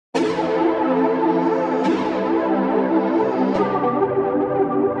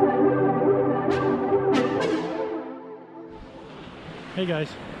Hey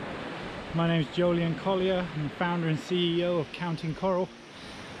guys, my name is Jolyon Collier. I'm the founder and CEO of Counting Coral.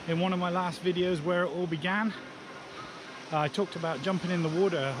 In one of my last videos, Where It All Began, I talked about jumping in the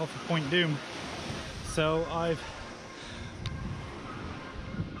water off of Point Dume. So I've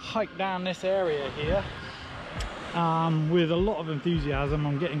hiked down this area here with a lot of enthusiasm.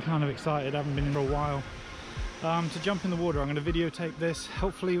 I'm getting kind of excited. I haven't been in for a while. To jump in the water, I'm going to videotape this.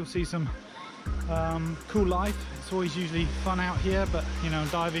 Hopefully you'll see some cool life. It's always usually fun out here, but you know,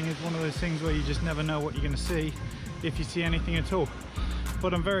 diving is one of those things where you just never know what you're going to see, if you see anything at all.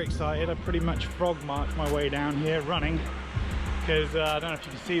 But I'm very excited. I pretty much frog marched my way down here running, because I don't know if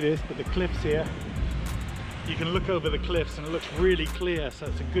you can see this, but the cliffs here, you can look over the cliffs and it looks really clear, so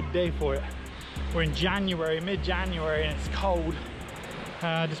it's a good day for it. We're in January, mid-January, and it's cold.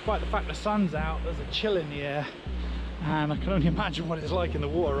 Despite the fact the sun's out, there's a chill in the air, and I can only imagine what it's like in the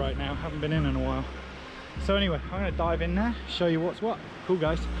water right now. I haven't been in a while. So anyway, I'm going to dive in there, show you what's what. Cool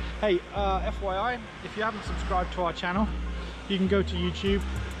guys. Hey, FYI, if you haven't subscribed to our channel, you can go to YouTube,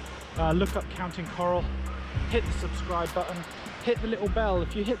 look up Counting Coral, hit the subscribe button, hit the little bell.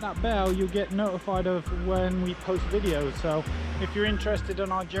 If you hit that bell, you'll get notified of when we post videos. So if you're interested in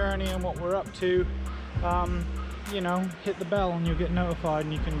our journey and what we're up to, you know, hit the bell and you'll get notified,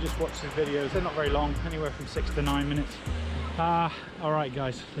 and you can just watch the videos. They're not very long, anywhere from 6 to 9 minutes. All right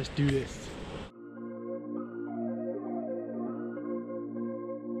guys, let's do this.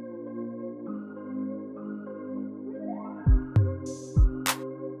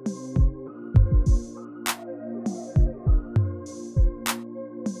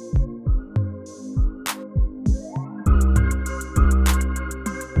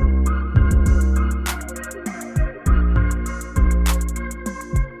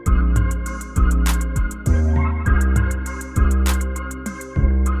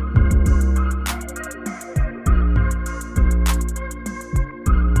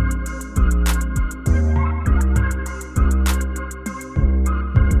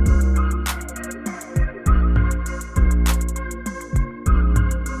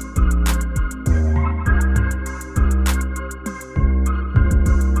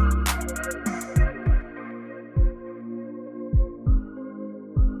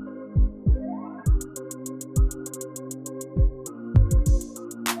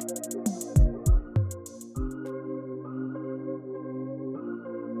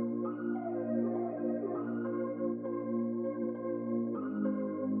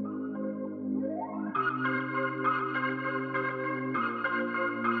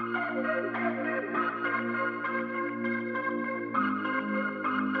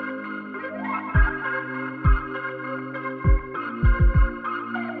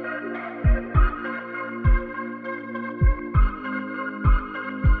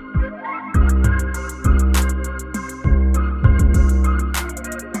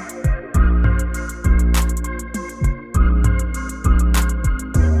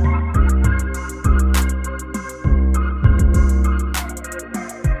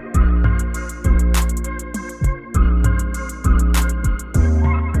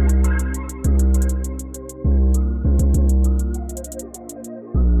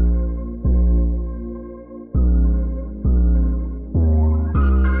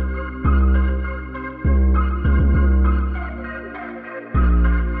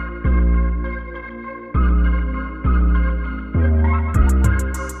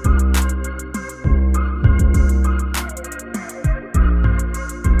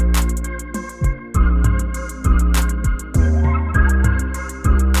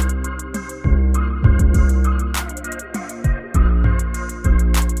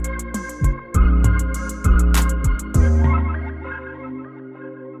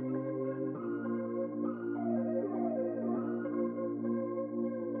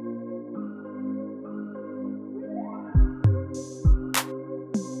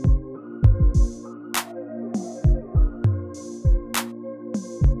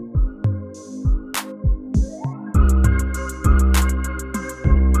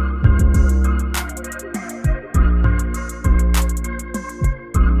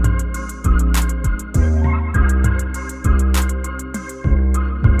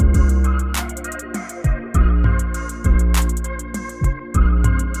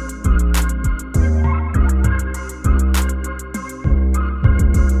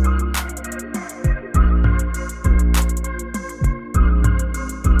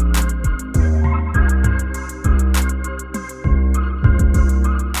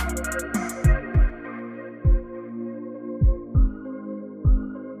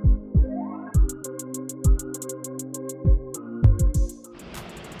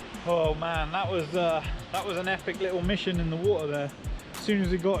 Oh man, that was an epic little mission in the water there. As soon as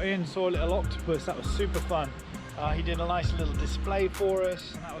we got in, saw a little octopus. That was super fun. He did a nice little display for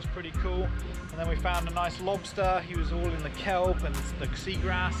us, and that was pretty cool. And then we found a nice lobster. He was all in the kelp, and the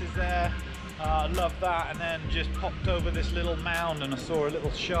seagrass is there. Loved that. And then just popped over this little mound and I saw a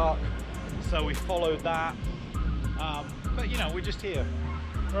little shark, so we followed that. But you know, we're just here.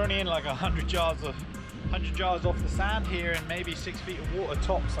 We're only in like 100 yards off the sand here, and maybe 6 feet of water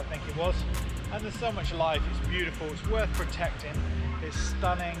tops, I think it was. And there's so much life. It's beautiful. It's worth protecting. It's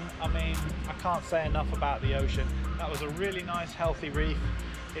stunning. I mean, I can't say enough about the ocean. That was a really nice, healthy reef.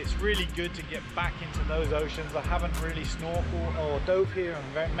 It's really good to get back into those oceans. I haven't really snorkeled or dove here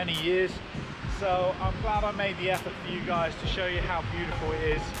in very many years, so I'm glad I made the effort for you guys to show you how beautiful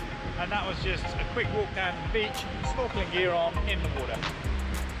it is. And that was just a quick walk down to the beach, snorkeling gear on, in the water.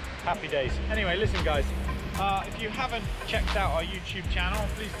 Happy days. Anyway, listen guys, if you haven't checked out our YouTube channel,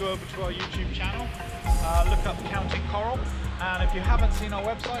 please go over to our YouTube channel, look up Counting Coral, and if you haven't seen our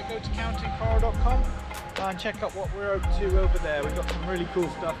website, go to countingcoral.com and check out what we're up to over there. We've got some really cool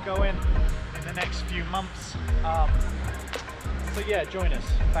stuff going in the next few months, so yeah, join us.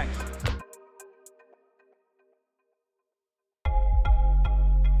 Thanks.